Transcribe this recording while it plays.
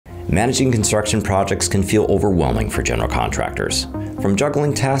Managing construction projects can feel overwhelming for general contractors. From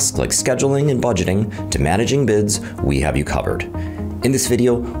juggling tasks like scheduling and budgeting to managing bids, we have you covered. In this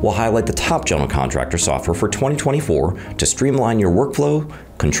video, we'll highlight the top general contractor software for 2024 to streamline your workflow,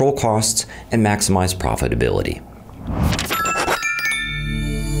 control costs, and maximize profitability.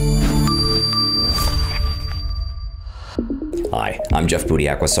 Hi, I'm Jeff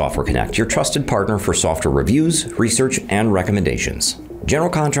Budiak with Software Connect, your trusted partner for software reviews, research, and recommendations.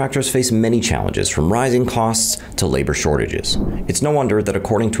 General contractors face many challenges, from rising costs to labor shortages. It's no wonder that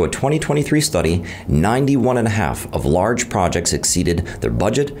according to a 2023 study, 91.5% of large projects exceeded their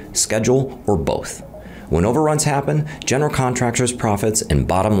budget, schedule, or both. When overruns happen, general contractors' profits and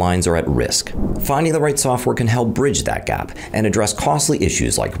bottom lines are at risk. Finding the right software can help bridge that gap and address costly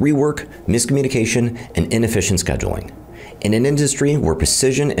issues like rework, miscommunication, and inefficient scheduling. In an industry where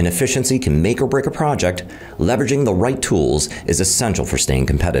precision and efficiency can make or break a project, leveraging the right tools is essential for staying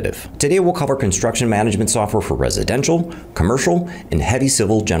competitive. Today we'll cover construction management software for residential, commercial, and heavy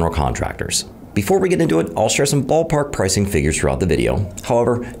civil general contractors. Before we get into it, I'll share some ballpark pricing figures throughout the video.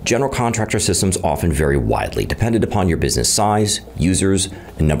 However, general contractor systems often vary widely, dependent upon your business size, users,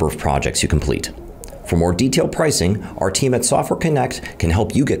 and number of projects you complete. For more detailed pricing, our team at Software Connect can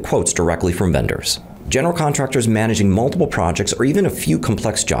help you get quotes directly from vendors. General contractors managing multiple projects or even a few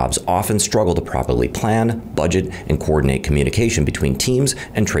complex jobs often struggle to properly plan, budget, and coordinate communication between teams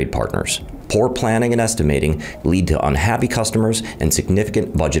and trade partners. Poor planning and estimating lead to unhappy customers and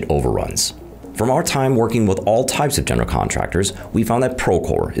significant budget overruns. From our time working with all types of general contractors, we found that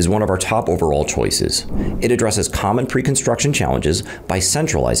Procore is one of our top overall choices. It addresses common pre-construction challenges by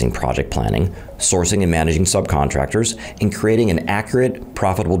centralizing project planning, sourcing and managing subcontractors, and creating an accurate,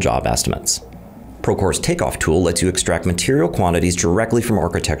 profitable job estimates. Procore's takeoff tool lets you extract material quantities directly from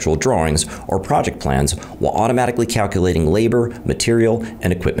architectural drawings or project plans while automatically calculating labor, material,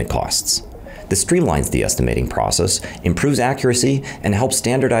 and equipment costs. This streamlines the estimating process, improves accuracy, and helps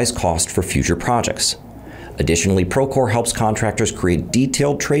standardize cost for future projects. Additionally, Procore helps contractors create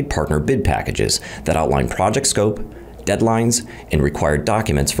detailed trade partner bid packages that outline project scope, deadlines, and required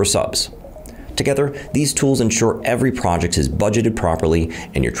documents for subs. Together, these tools ensure every project is budgeted properly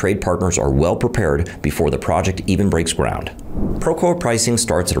and your trade partners are well prepared before the project even breaks ground. Procore pricing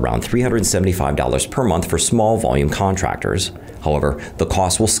starts at around $375 per month for small volume contractors. However, the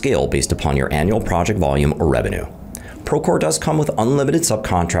cost will scale based upon your annual project volume or revenue. Procore does come with unlimited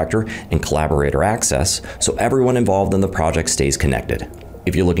subcontractor and collaborator access, so everyone involved in the project stays connected.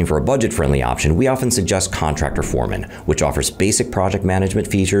 If you're looking for a budget-friendly option, we often suggest Contractor Foreman, which offers basic project management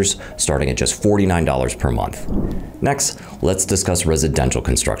features starting at just $49 per month. Next, let's discuss residential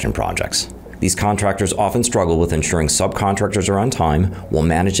construction projects. These contractors often struggle with ensuring subcontractors are on time while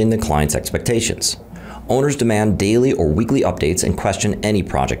managing the client's expectations. Owners demand daily or weekly updates and question any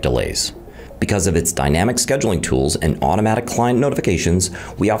project delays. Because of its dynamic scheduling tools and automatic client notifications,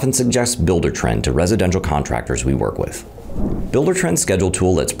 we often suggest Buildertrend to residential contractors we work with. Buildertrend's schedule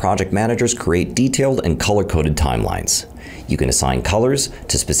tool lets project managers create detailed and color-coded timelines. You can assign colors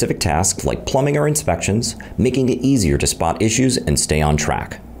to specific tasks like plumbing or inspections, making it easier to spot issues and stay on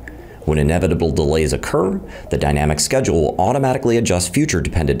track. When inevitable delays occur, the dynamic schedule will automatically adjust future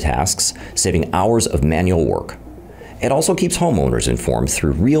dependent tasks, saving hours of manual work. It also keeps homeowners informed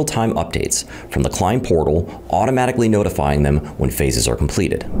through real-time updates from the client portal, automatically notifying them when phases are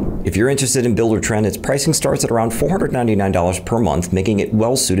completed. If you're interested in Buildertrend, its pricing starts at around $499 per month, making it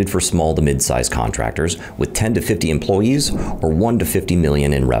well-suited for small to mid-sized contractors with 10 to 50 employees or 1 to 50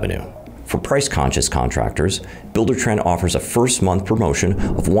 million in revenue. For price-conscious contractors, Buildertrend offers a first-month promotion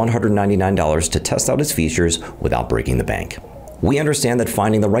of $199 to test out its features without breaking the bank. We understand that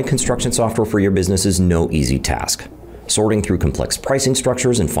finding the right construction software for your business is no easy task. Sorting through complex pricing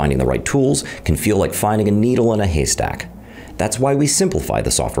structures and finding the right tools can feel like finding a needle in a haystack. That's why we simplify the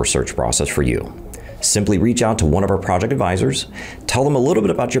software search process for you. Simply reach out to one of our project advisors, tell them a little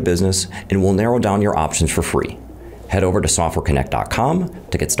bit about your business, and we'll narrow down your options for free. Head over to softwareconnect.com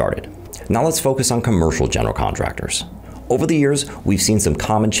to get started. Now let's focus on commercial general contractors. Over the years, we've seen some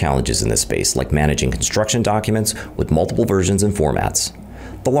common challenges in this space, like managing construction documents with multiple versions and formats.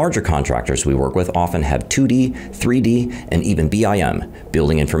 The larger contractors we work with often have 2D, 3D, and even BIM,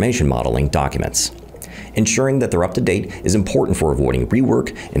 building information modeling documents. Ensuring that they're up to date is important for avoiding rework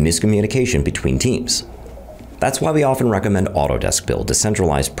and miscommunication between teams. That's why we often recommend Autodesk Build to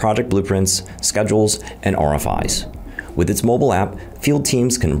centralize project blueprints, schedules, and RFIs. With its mobile app, field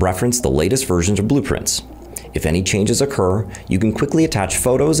teams can reference the latest versions of blueprints. If any changes occur, you can quickly attach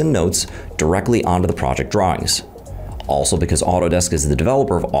photos and notes directly onto the project drawings. Also, because Autodesk is the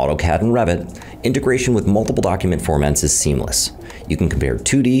developer of AutoCAD and Revit, integration with multiple document formats is seamless. You can compare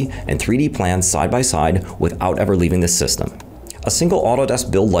 2D and 3D plans side by side without ever leaving the system. A single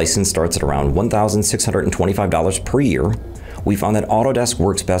Autodesk Build license starts at around $1,625 per year. We found that Autodesk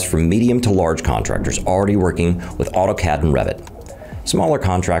works best for medium to large contractors already working with AutoCAD and Revit. Smaller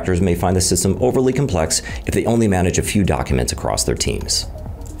contractors may find the system overly complex if they only manage a few documents across their teams.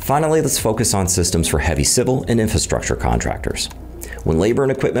 Finally, let's focus on systems for heavy civil and infrastructure contractors. When labor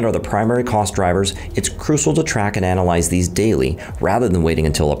and equipment are the primary cost drivers, it's crucial to track and analyze these daily rather than waiting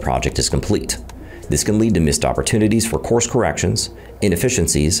until a project is complete. This can lead to missed opportunities for course corrections,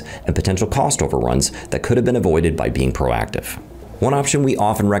 inefficiencies, and potential cost overruns that could have been avoided by being proactive. One option we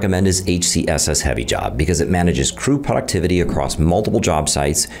often recommend is HCSS HeavyJob because it manages crew productivity across multiple job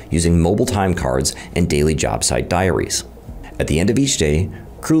sites using mobile time cards and daily job site diaries. At the end of each day,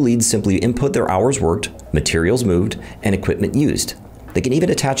 crew leads simply input their hours worked, materials moved, and equipment used. They can even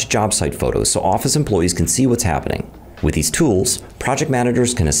attach job site photos so office employees can see what's happening. With these tools, project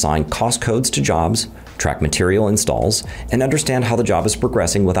managers can assign cost codes to jobs, track material installs, and understand how the job is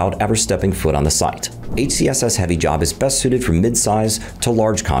progressing without ever stepping foot on the site. HCSS HeavyJob is best suited for mid-size to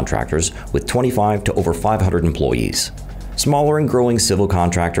large contractors with 25 to over 500 employees. Smaller and growing civil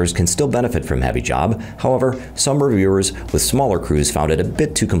contractors can still benefit from HeavyJob, however, some reviewers with smaller crews found it a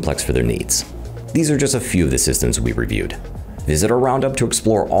bit too complex for their needs. These are just a few of the systems we reviewed. Visit our roundup to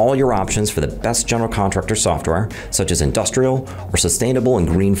explore all your options for the best general contractor software, such as industrial or sustainable and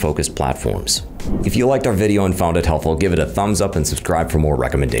green-focused platforms. If you liked our video and found it helpful, give it a thumbs up and subscribe for more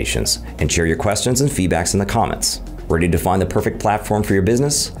recommendations. And share your questions and feedbacks in the comments. Ready to find the perfect platform for your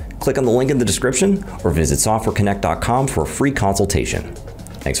business? Click on the link in the description or visit softwareconnect.com for a free consultation.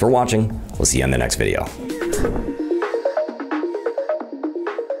 Thanks for watching. We'll see you in the next video.